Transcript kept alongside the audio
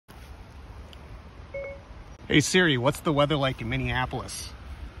Hey Siri, what's the weather like in Minneapolis?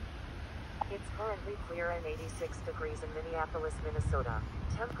 It's currently clear and 86 degrees in Minneapolis, Minnesota.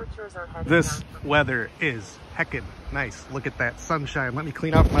 Temperatures are heading This down. weather is heckin' nice. Look at that sunshine. Let me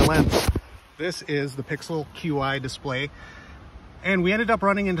clean up my lens. This is the PixelQi display. And we ended up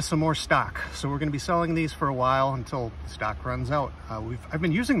running into some more stock. So we're gonna be selling these for a while until stock runs out. I've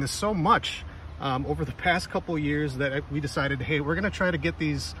been using this so much over the past couple of years that we decided, hey, we're gonna try to get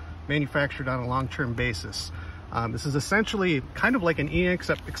these manufactured on a long-term basis. This is essentially kind of like an E,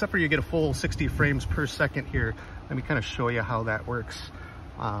 except for you get a full 60 frames per second here. Let me kind of show you how that works.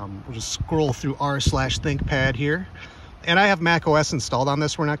 We'll just scroll through r/Thinkpad here. And I have Mac OS installed on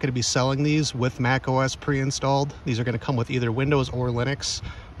this. We're not going to be selling these with Mac OS pre-installed. These are going to come with either Windows or Linux,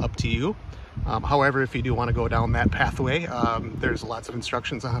 up to you. However, if you do want to go down that pathway, there's lots of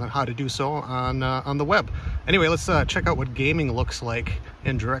instructions on how to do so on the web. Anyway, let's check out what gaming looks like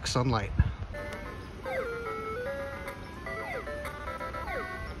in direct sunlight.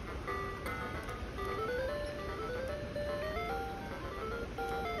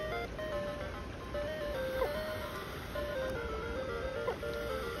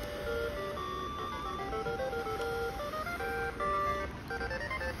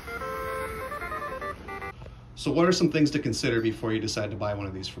 So what are some things to consider before you decide to buy one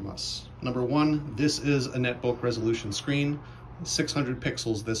of these from us? Number one, this is a netbook resolution screen, 600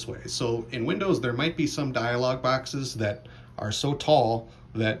 pixels this way. So in Windows, there might be some dialog boxes that are so tall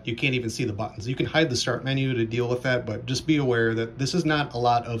that you can't even see the buttons. You can hide the start menu to deal with that, but just be aware that this is not a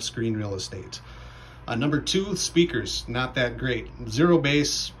lot of screen real estate. Number two, speakers, not that great. Zero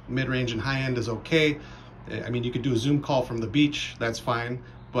bass, mid-range and high-end is okay. I mean, you could do a Zoom call from the beach, that's fine,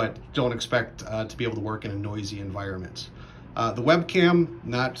 but don't expect to be able to work in a noisy environment. The webcam,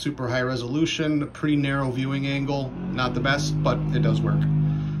 not super high resolution, pretty narrow viewing angle, not the best, but it does work.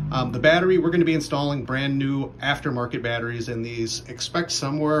 The battery, we're gonna be installing brand new aftermarket batteries in these. Expect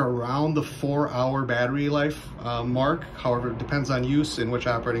somewhere around the 4-hour battery life mark. However, it depends on use and which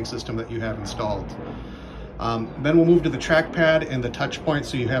operating system that you have installed. Then we'll move to the trackpad and the touch point.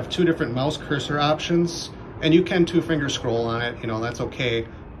 So you have two different mouse cursor options, and you can two-finger scroll on it, that's okay.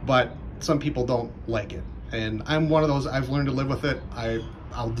 But some people don't like it. And I'm one of those, I've learned to live with it.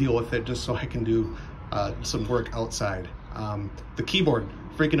 I'll deal with it just so I can do some work outside. The keyboard,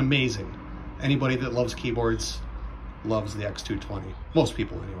 freaking amazing. Anybody that loves keyboards loves the X220. Most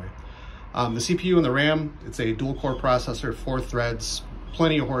people anyway. The CPU and the RAM, it's a dual core processor, 4 threads,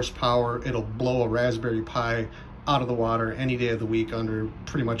 plenty of horsepower. It'll blow a Raspberry Pi out of the water any day of the week under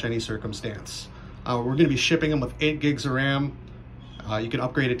pretty much any circumstance. We're gonna be shipping them with 8 gigs of RAM. You can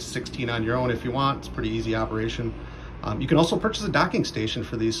upgrade it to 16 on your own if you want. It's a pretty easy operation. You can also purchase a docking station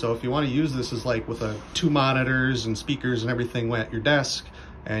for these. So if you want to use this as like with 2 monitors and speakers and everything at your desk,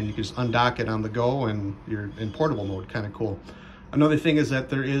 and you can just undock it on the go and you're in portable mode, kind of cool. Another thing is that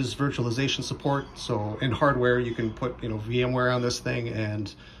there is virtualization support. So in hardware, you can put VMware on this thing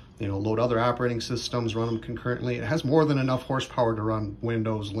and load other operating systems, run them concurrently. It has more than enough horsepower to run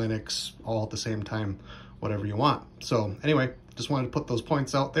Windows, Linux, all at the same time, whatever you want. So anyway, just wanted to put those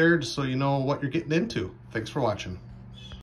points out there just so you know what you're getting into. Thanks for watching.